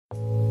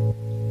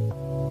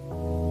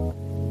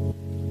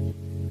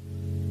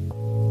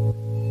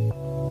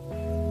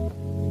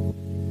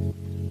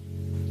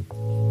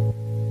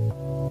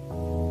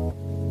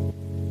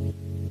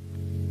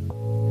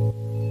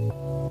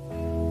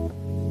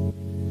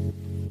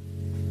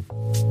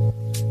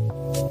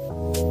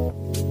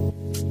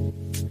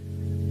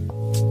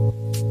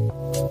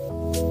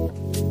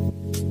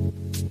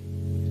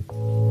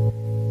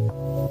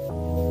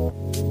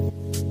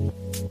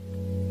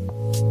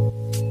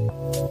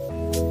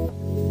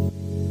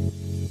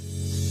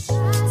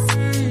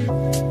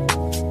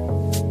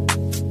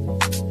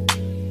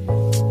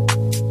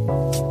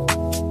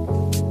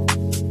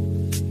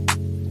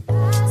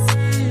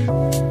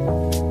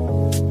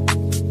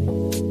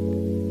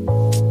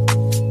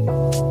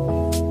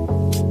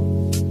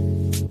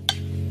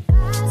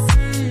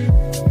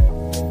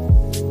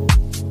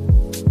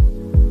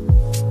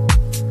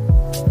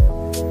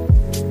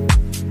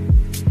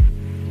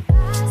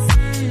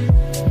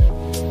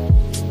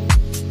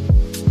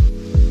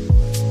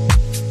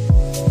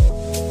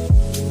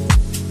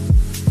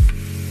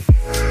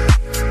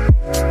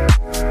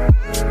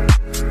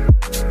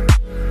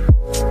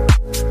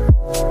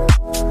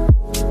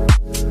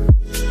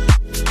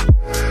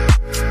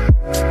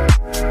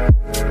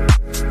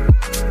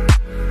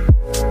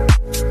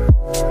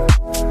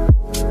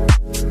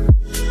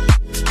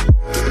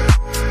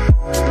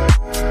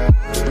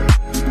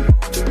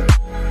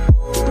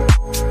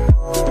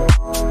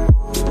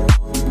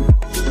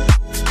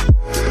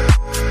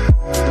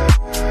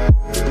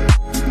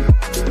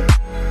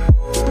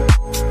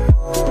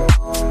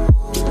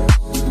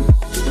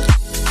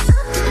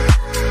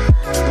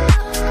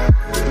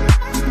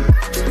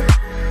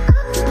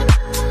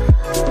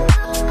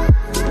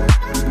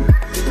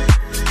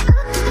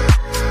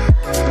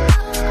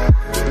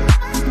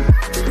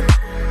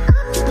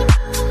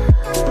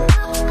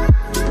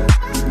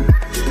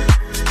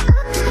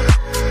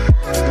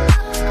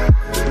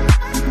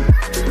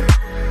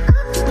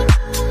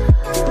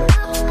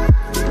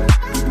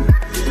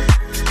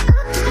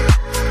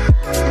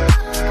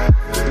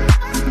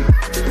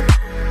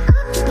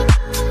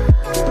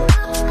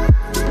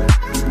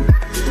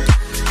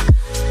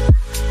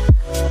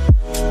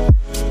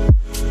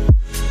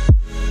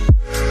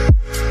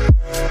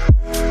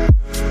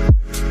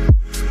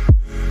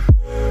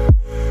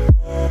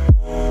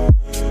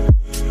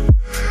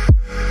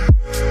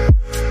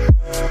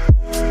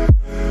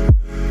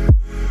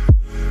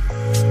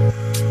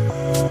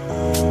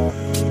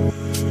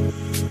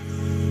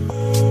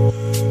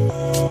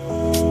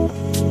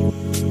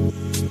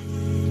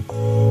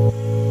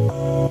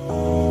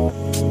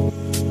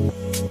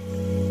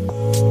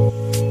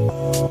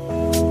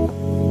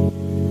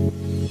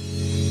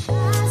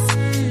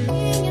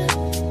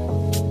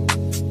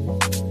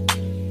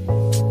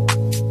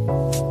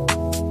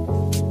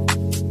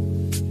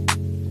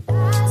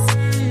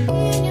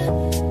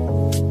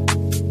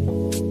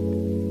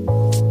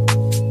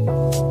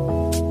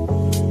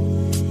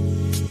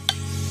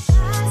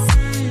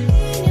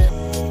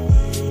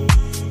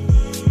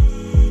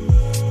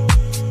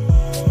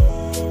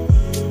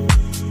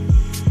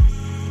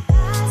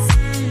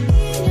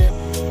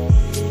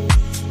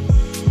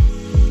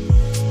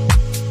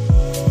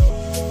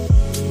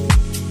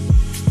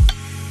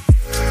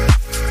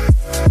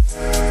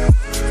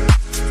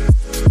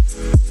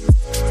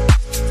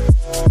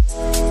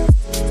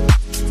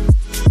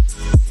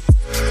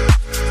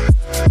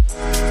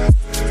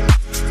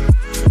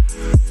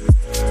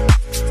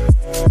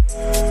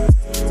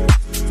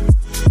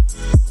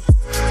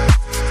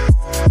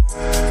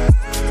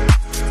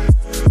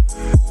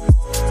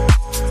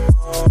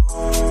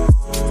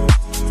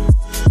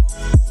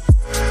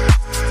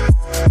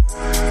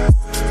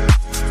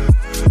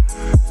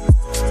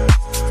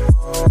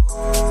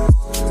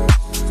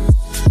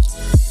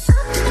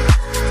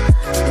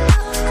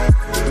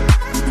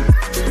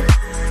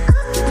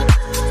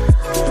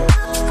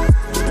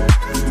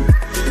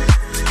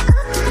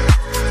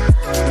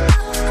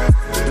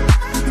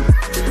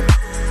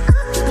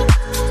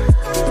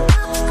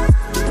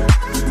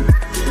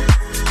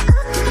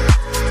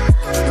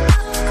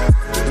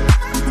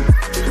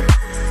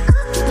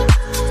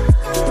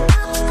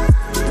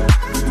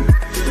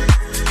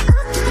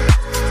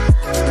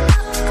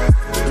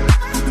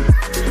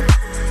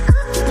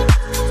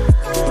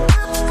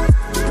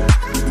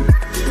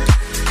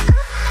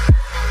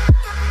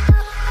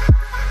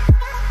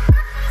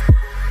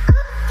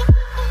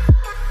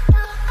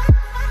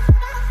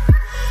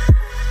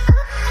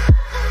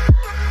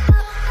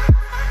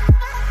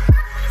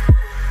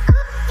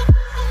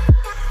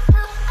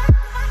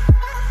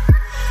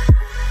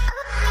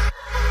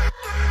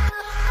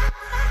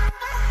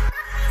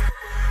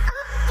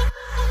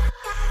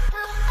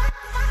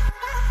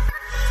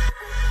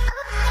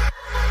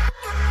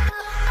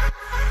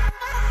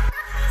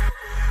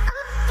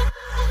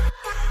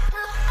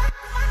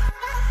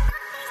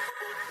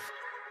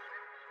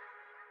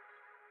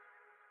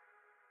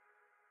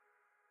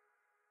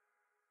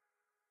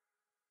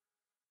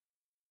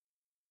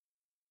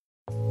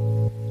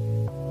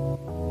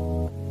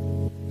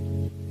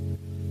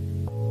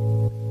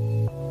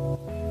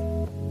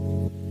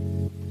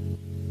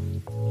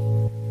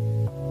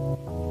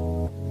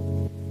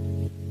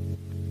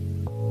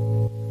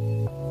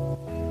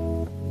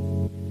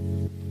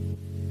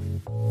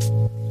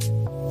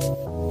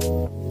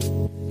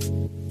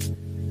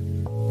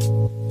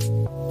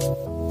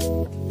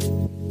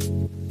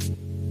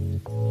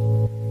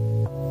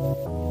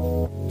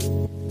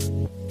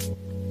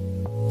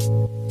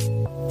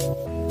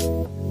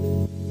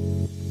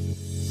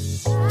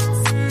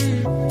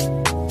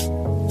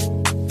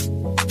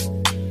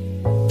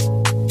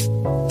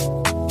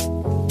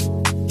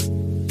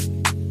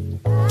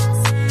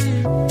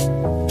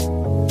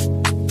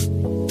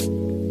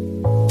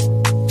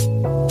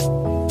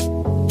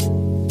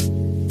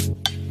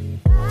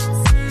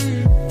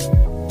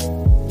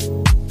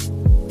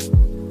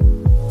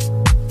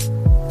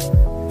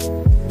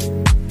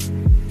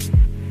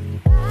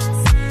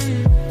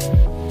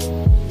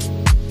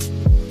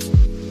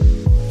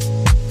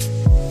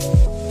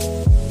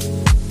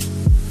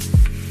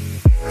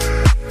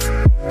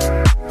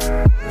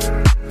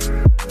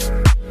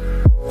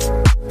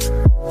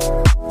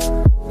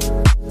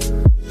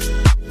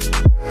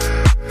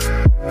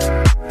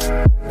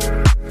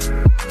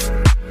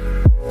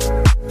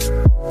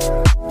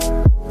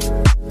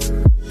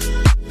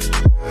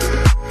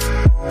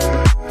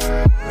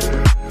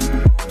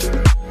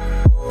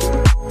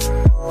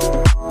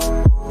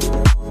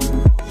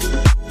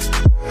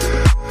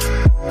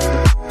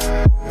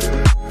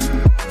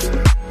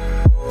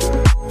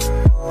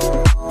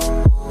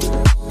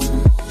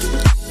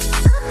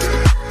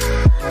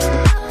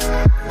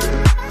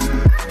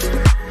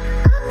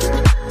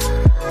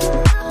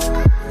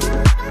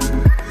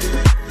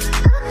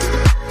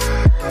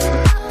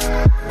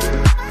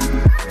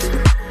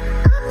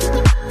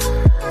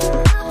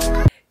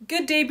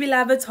day,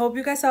 beloveds. Hope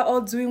you guys are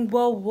all doing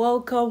well.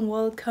 Welcome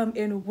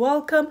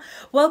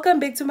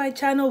back to my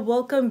channel.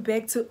 Welcome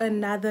back to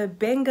another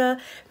banger.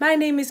 My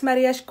name is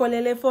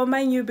Shikolele. For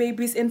my new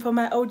babies and for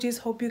my OGs,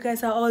 hope you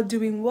guys are all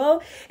doing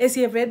well. As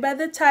you have read by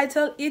the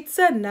title, it's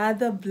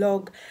another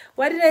vlog.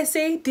 What did I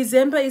say?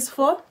 December is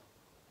for?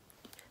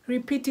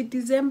 Repeat it.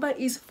 December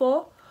is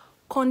for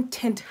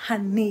content,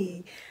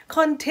 honey.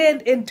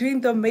 Content and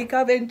doing the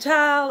makeup. And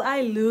child,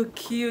 I look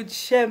cute,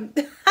 shem.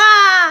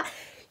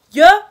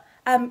 Yeah,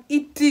 I'm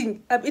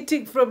eating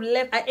from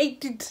left. I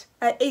ate.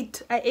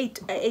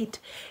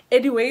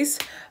 Anyways,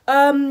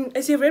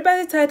 as you've read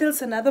by the title,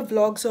 it's another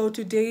vlog. So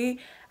today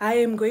I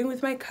am going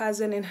with my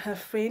cousin and her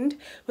friend.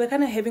 We're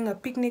kind of having a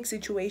picnic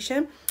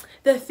situation.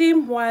 The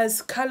theme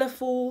was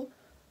colorful,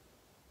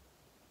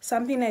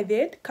 something like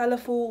that,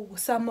 colorful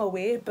summer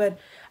wear, but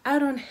I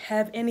don't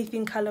have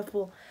anything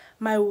colorful.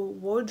 My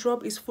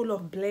wardrobe is full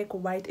of black,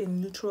 white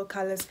and neutral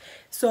colors.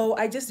 So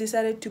I just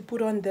decided to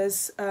put on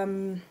this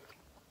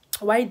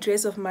white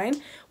dress of mine,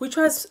 which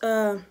was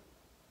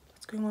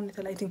what's going on with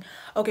the lighting?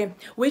 Okay,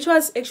 which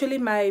was actually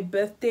my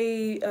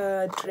birthday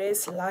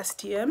dress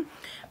last year,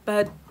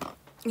 but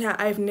yeah,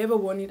 I've never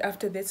worn it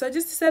after that. So I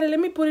just decided, let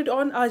me put it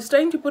on. I was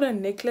trying to put a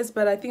necklace,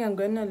 but I think I'm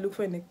gonna look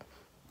for a neck.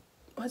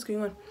 What's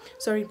going on?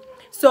 Sorry.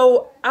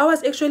 So I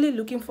was actually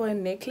looking for a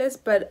necklace,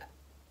 but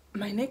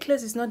my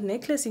necklace is not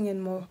necklacing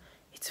anymore.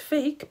 It's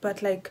fake,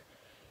 but like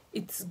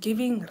it's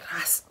giving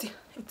rust.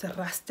 It's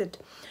rusted.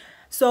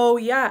 So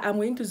yeah, I'm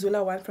going to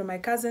Zula one from my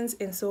cousins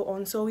and so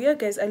on. So yeah,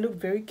 guys, I look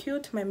very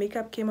cute. My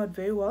makeup came out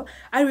very well.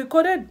 I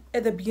recorded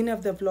at the beginning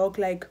of the vlog,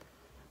 like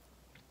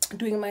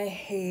doing my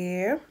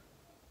hair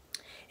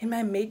and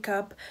my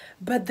makeup,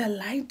 but the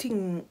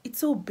lighting, it's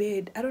so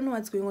bad. I don't know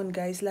what's going on,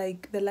 guys.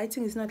 Like the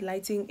lighting is not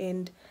lighting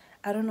and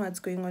I don't know what's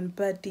going on.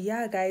 But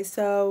yeah, guys,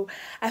 so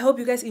I hope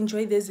you guys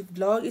enjoy this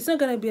vlog. It's not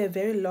gonna be a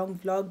very long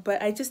vlog,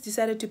 but I just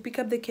decided to pick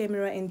up the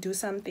camera and do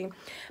something.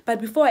 But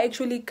before I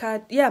actually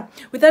cut, yeah,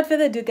 without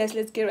further ado, guys,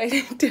 let's get right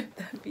into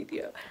the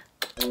video.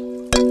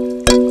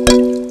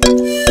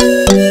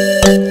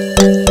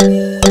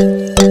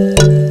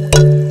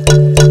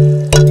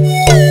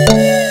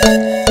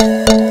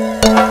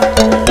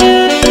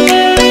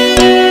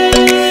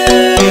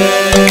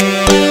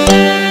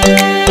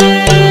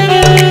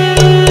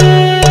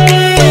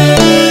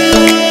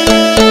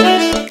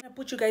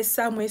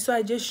 Somewhere, so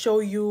I just show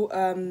you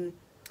don't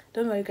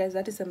worry, guys,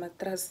 that is a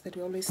mattress that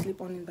we always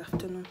sleep on in the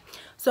afternoon.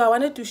 So I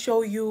wanted to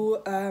show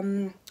you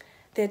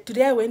that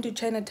today I went to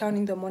Chinatown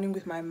in the morning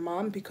with my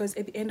mom, because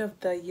at the end of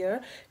the year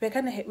at the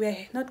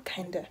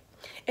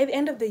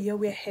end of the year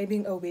we're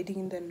having a wedding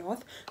in the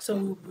north,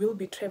 so we will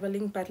be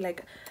traveling. But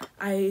like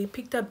I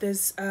picked up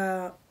this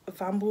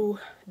bamboo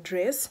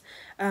dress.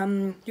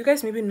 You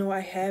guys maybe know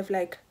I have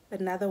like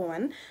another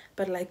one,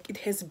 but like it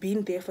has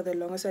been there for the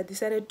longest, so I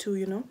decided to,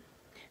 you know,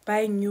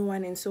 buy a new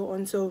one and so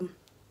on. So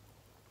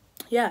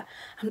yeah,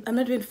 I'm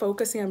not even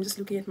focusing, I'm just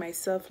looking at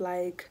myself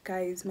like,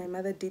 guys, my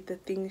mother did the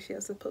thing she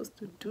was supposed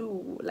to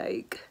do.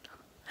 Like,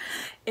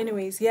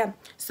 anyways, yeah,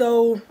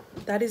 so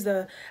that is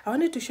the, I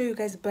wanted to show you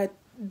guys, but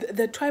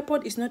the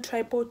tripod is not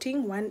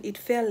tripoding. One, it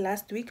fell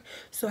last week,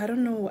 so I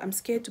don't know, I'm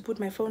scared to put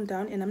my phone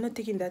down and I'm not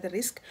taking that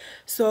risk.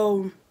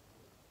 So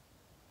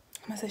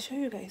must I show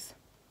you guys?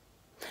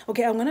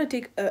 Okay, I'm gonna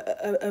take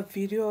a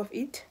video of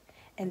it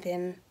and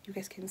then you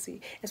guys can see.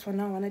 As for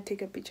now, I want to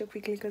take a picture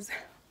quickly because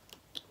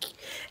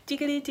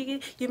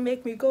tickety, you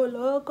make me go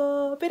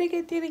loco.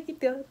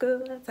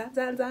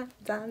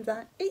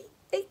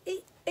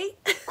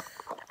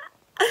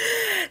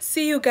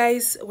 See you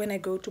guys when I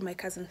go to my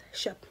cousin's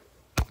shop.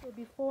 So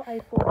before I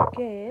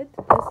forget,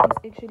 this is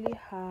actually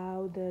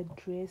how the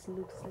dress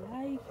looks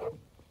like.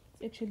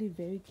 It's actually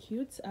very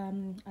cute.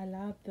 I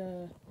love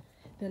the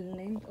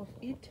length of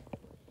it.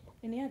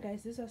 And yeah,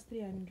 guys, this was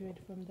 300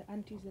 from the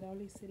aunties that are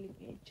always selling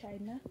in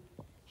China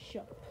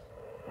shop.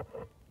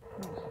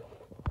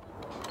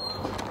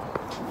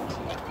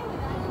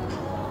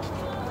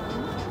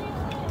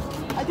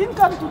 I didn't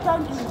come to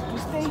town to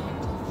stay.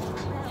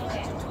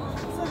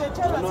 So they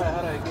tell us.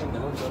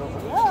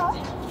 Yeah,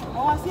 I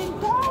was in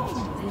town.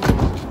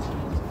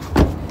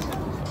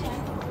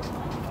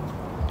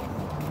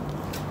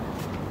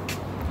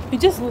 You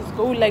just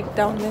go like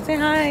down and say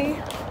hi.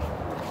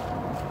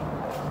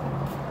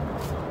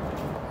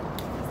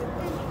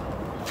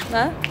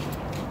 Huh?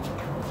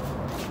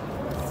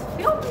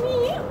 Film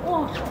me?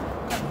 Oh,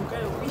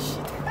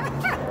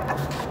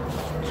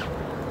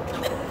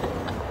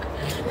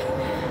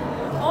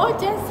 oh,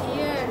 just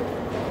here.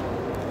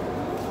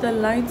 The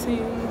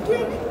lighting.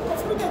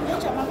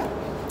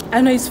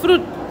 I know it's fruit.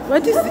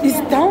 What is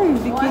it's down,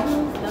 Vicky?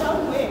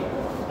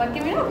 But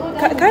can we not go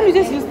down? Can't we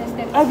just use?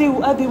 Are they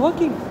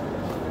working? I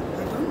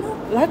don't know.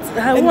 Let's.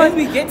 And then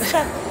we get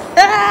shot.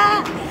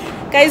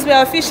 Guys, we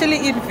are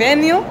officially in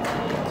venue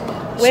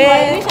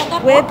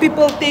where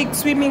people take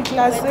swimming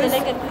classes. Wait,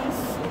 like a piece.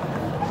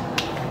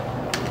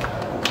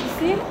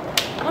 See?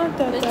 Oh,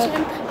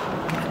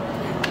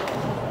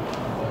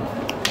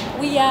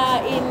 we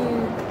are in.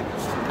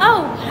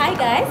 Oh, hi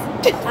guys.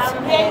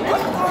 I'm Hannah.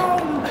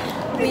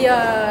 We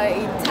are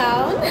in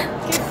town.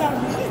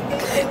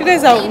 You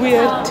guys are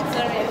weird.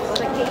 Sorry, for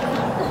the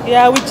cake.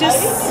 Yeah,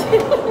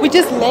 we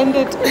just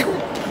landed.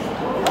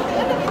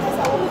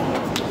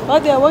 Oh,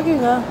 they are working,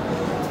 huh?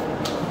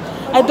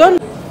 I don't.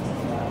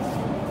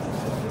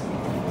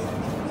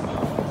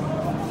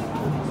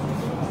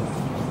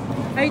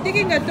 Are you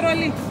taking a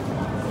trolley?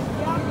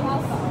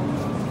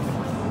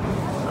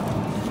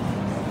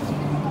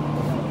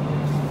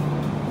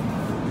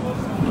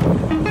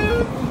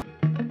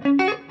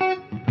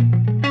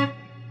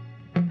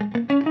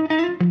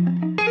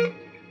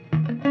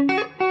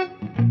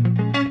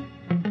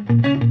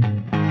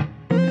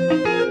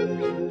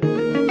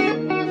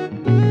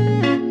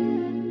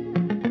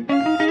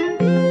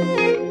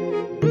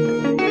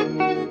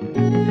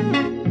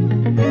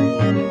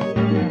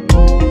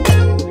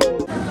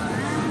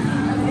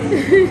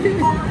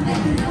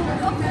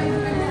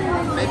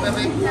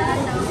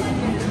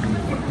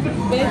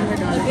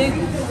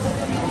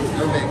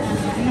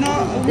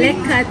 Black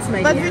cats,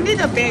 my But dear. we need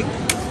a bag.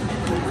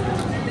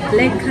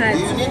 Black cats.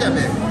 You need a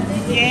bag.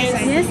 Yes,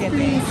 I Yes, need a bag.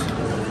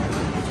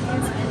 please.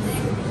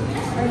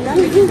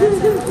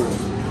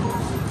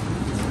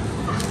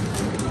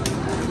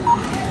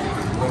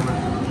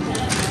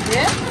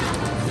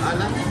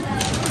 Anna?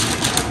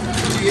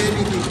 Do you hear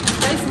anything?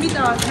 Let's meet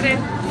our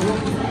friend.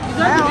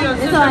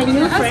 This is our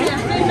new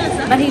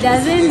friend, but he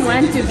doesn't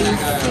want to be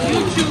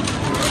seen.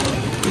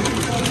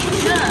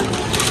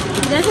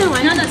 He doesn't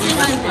want to be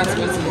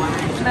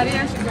seen.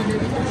 Maria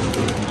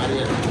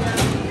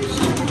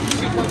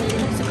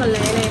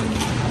Shikolele.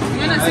 you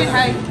wanna say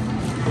hi?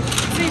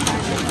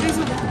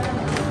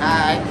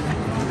 Hi.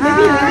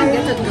 Maybe you even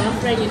get a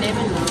girlfriend, you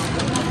never know.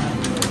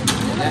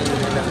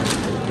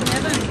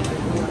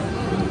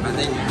 And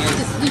then you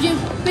get Did you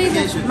pay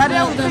the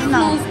Maria, the okay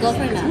now. close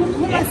girlfriend now?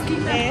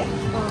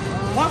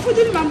 What food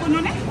did Mambo know?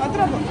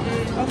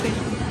 Okay.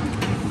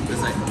 this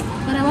side.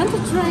 But I want to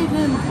try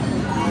them.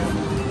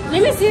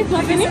 Let me see it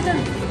happening.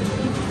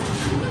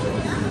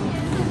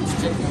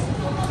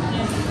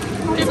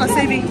 Okay, for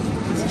saving.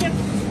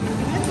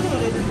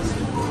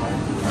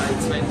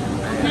 It's fine.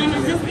 No,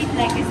 just eat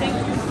like this.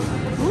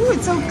 Oh,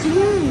 it's so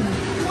clean.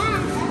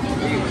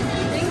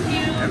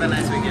 Have a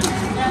nice weekend.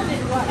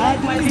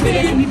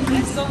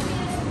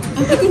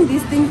 I'm eating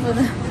this thing for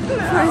the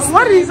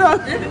What reason?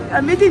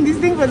 I'm eating this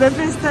thing for the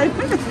first time.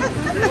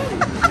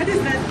 What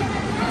is that?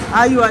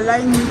 Ah, you are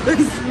lying.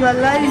 You are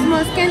It's lying.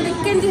 more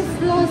candy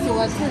floss or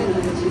what?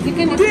 The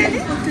candy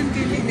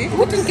floss.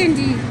 Cotton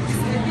candy.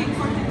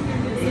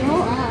 No,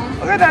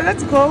 Okay, now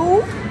let's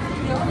go.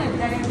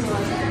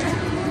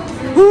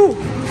 Who?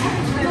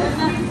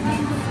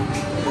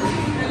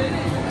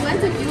 I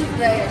want to use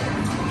the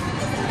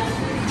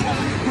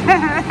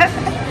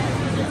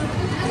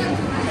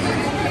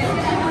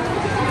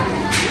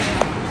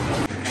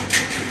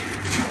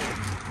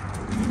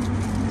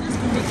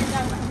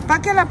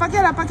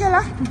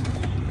Pakela.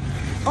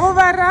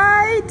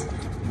 Override.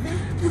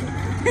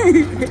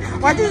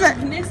 What is it?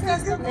 Next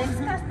customer. next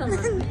customer.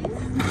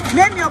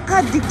 Name your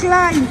card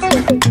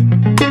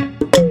declined.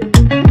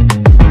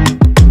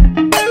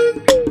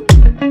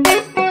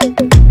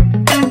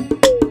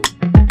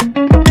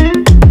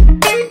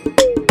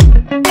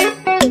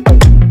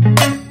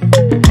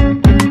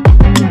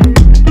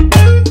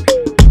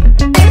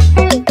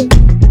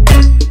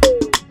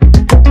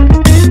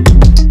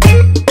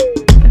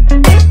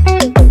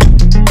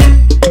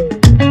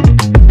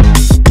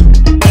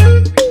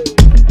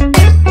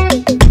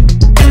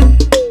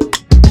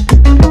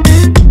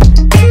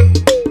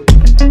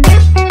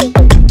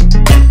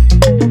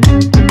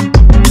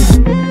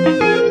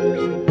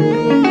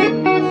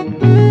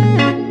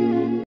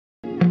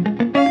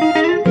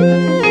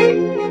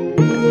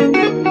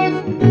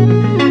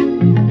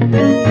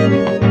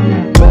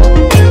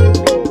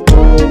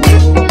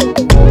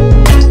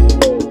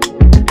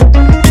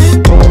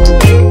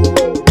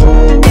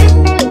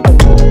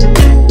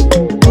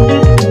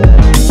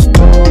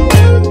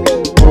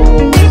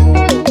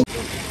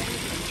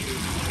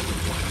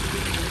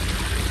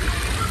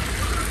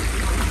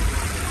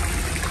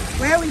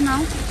 Where are we now?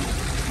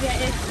 We are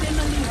at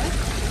family, what?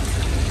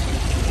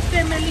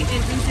 Family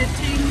and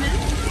entertainment.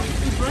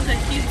 We brought the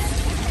kids.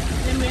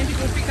 Then we went to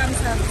go pick up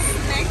some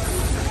snacks.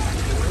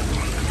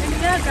 And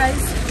yeah,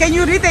 guys. Can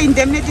you read the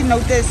indemnity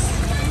notice?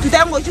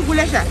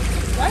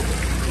 What?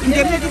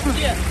 Indemnity.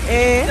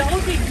 The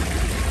whole thing.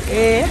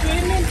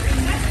 Employment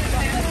in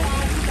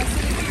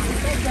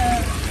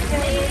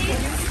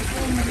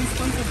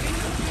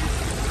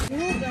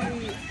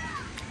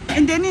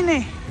And then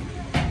in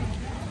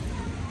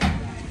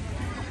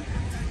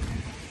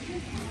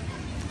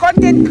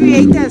content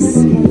creators.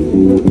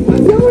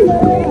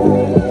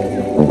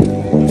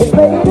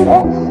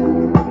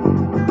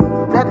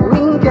 That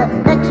means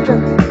you're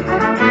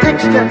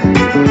extra.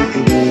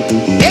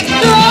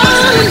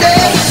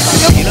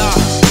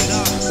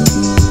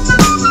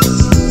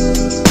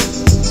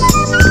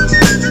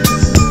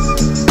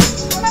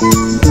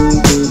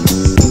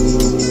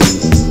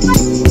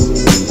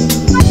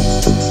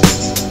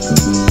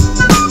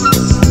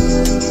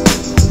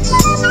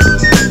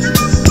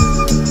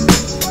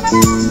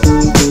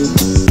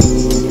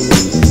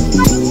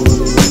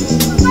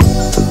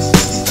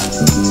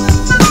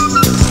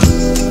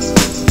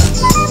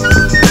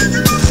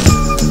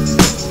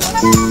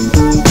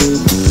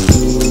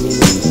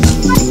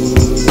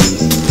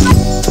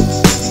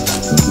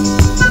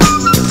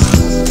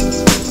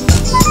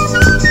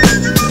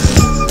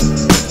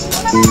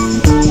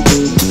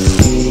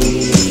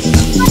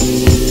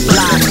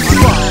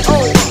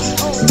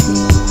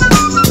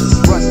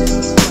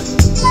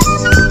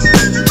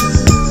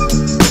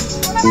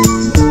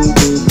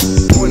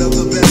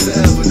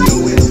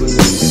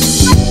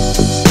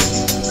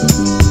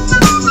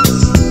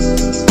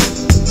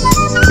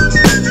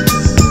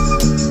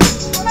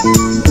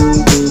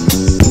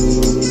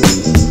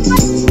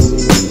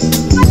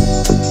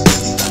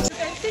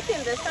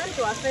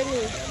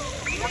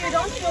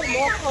 don't feel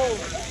more cold.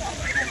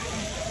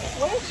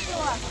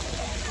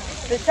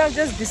 The child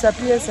just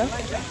disappears, huh?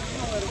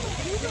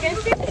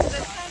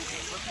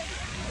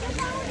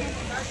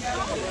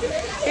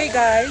 Hey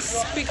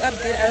guys, quick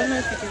update. I don't know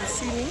if you can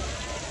see me.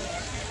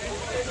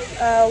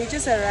 We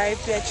just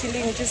arrived. We are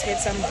chilling. We just had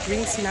some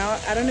drinks now.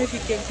 I don't know if you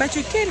can, but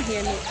you can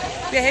hear me.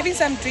 We are having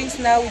some drinks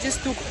now. We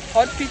just took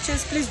hot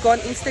pictures. Please go on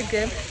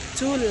Instagram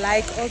to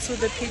like also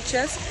the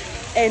pictures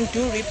and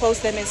do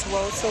repost them as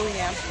well. So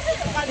yeah,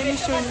 let me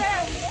show you.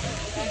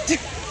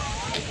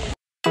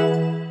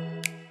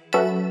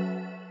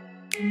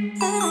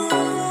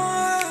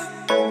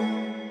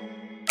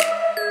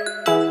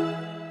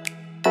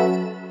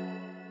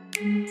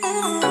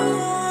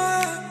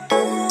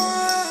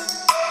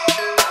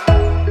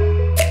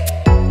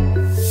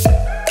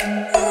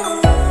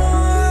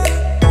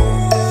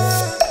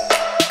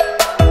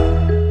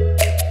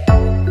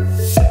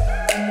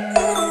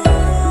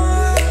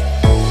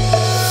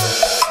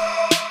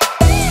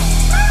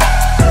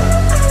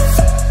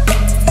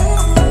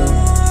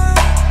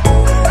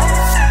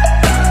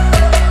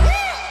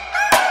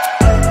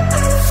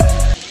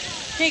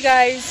 Hey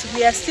guys,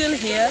 we are still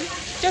here,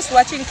 just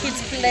watching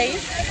kids play.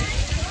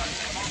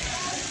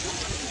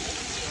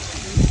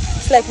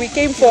 It's like we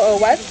came for a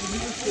what?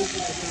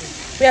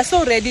 We are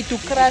so ready to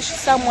crash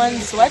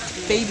someone's what?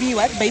 Baby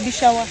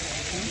shower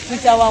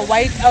with our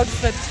white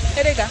outfit.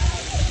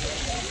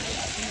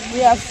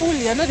 We are full,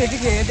 you're not ready,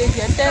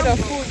 you're tired of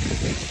food.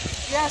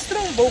 We are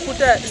strong,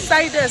 Bokuta.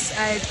 Ciders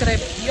I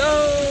trap. Yo,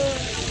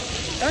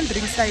 don't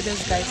drink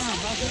ciders, guys.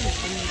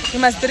 You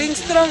must drink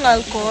strong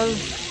alcohol.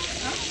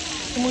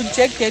 You must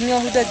check any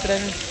of the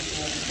drink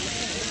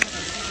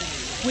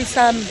with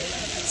some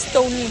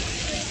stony.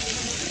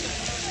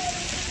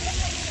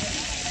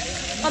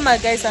 Oh my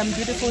guys, I'm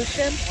beautiful,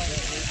 Shem.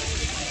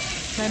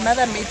 My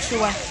mother made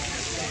sure.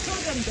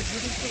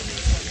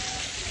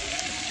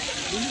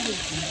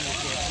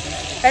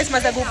 Guys,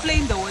 must I go play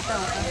in the water?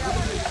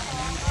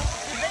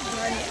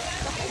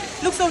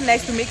 Looks so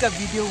nice to make a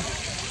video.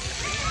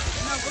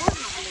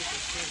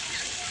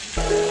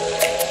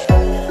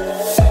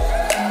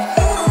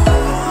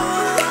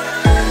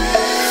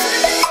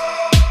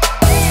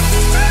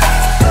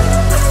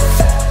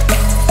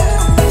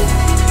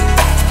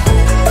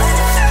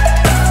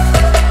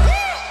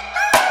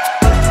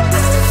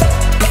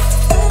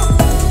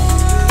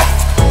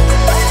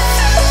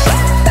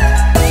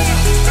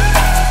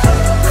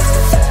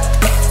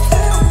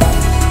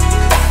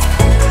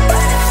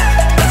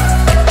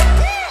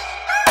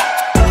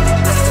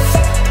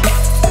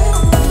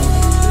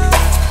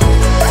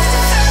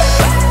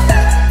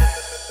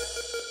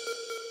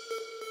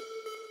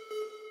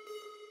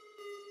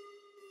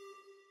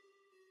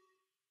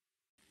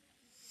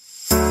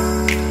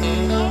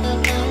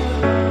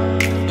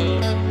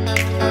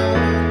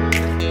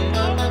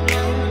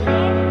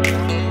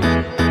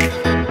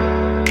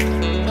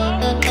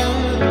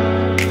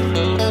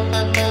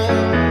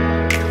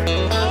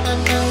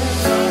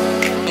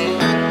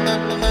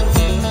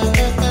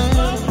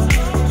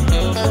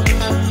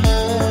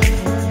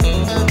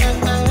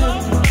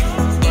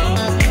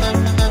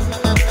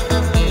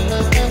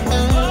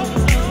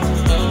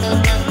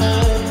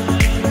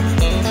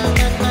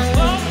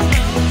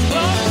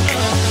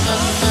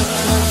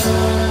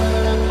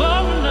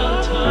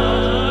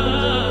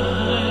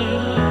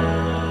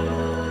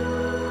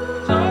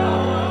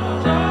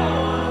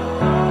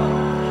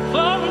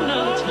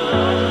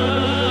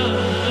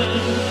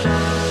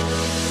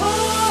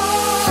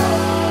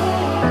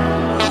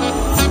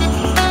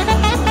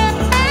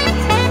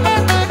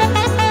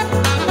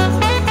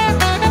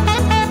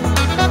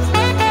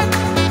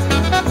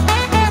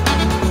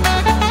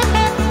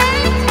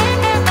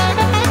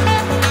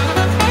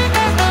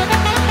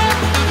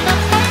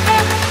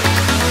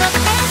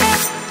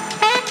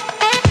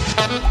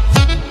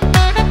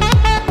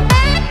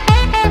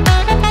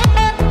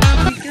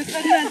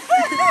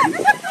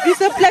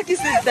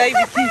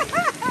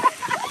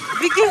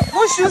 Vicky,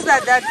 whose shoes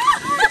are that?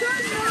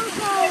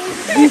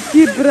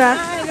 Vicky, bra.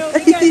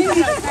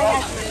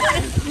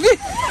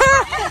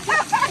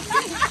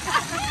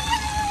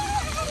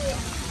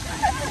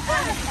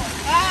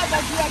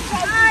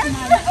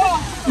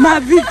 My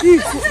Vicky,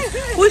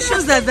 whose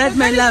shoes are that,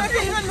 my love?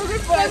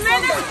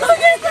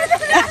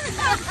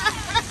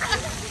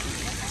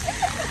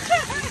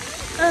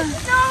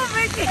 No,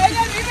 Vicky. I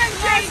don't even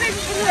dressing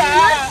bra.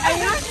 I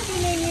not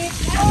feeling it.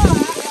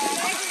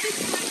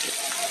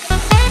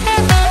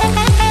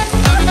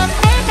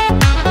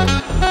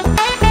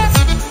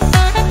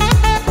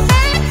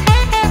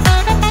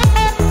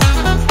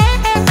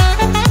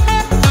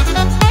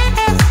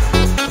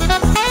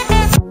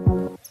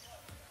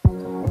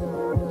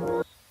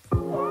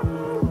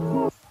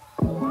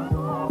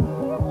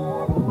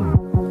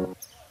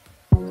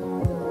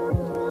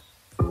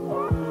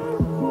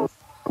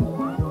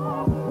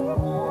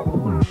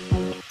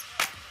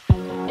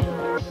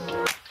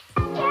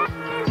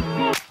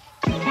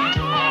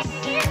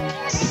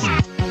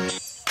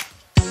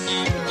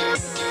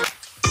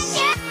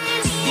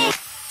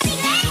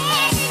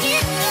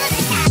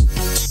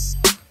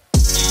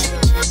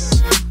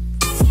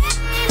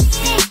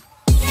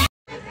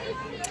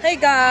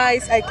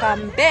 twice I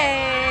come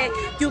back.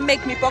 You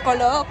make me poco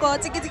loco,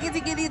 tiki tiki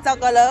tiki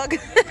tagalog.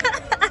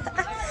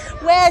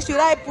 Where should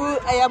I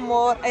put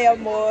ayamor?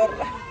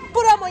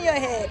 Put them on your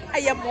head.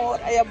 Ayamor.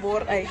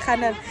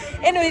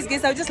 Anyways,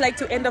 guys, I would just like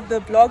to end off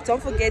the vlog.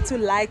 Don't forget to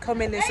like,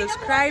 comment, and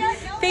subscribe.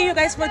 Thank you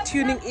guys for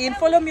tuning in.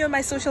 Follow me on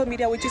my social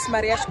media, which is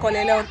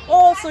Shikolele on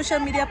all social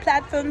media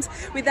platforms.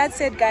 With that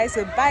said, guys,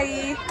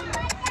 bye.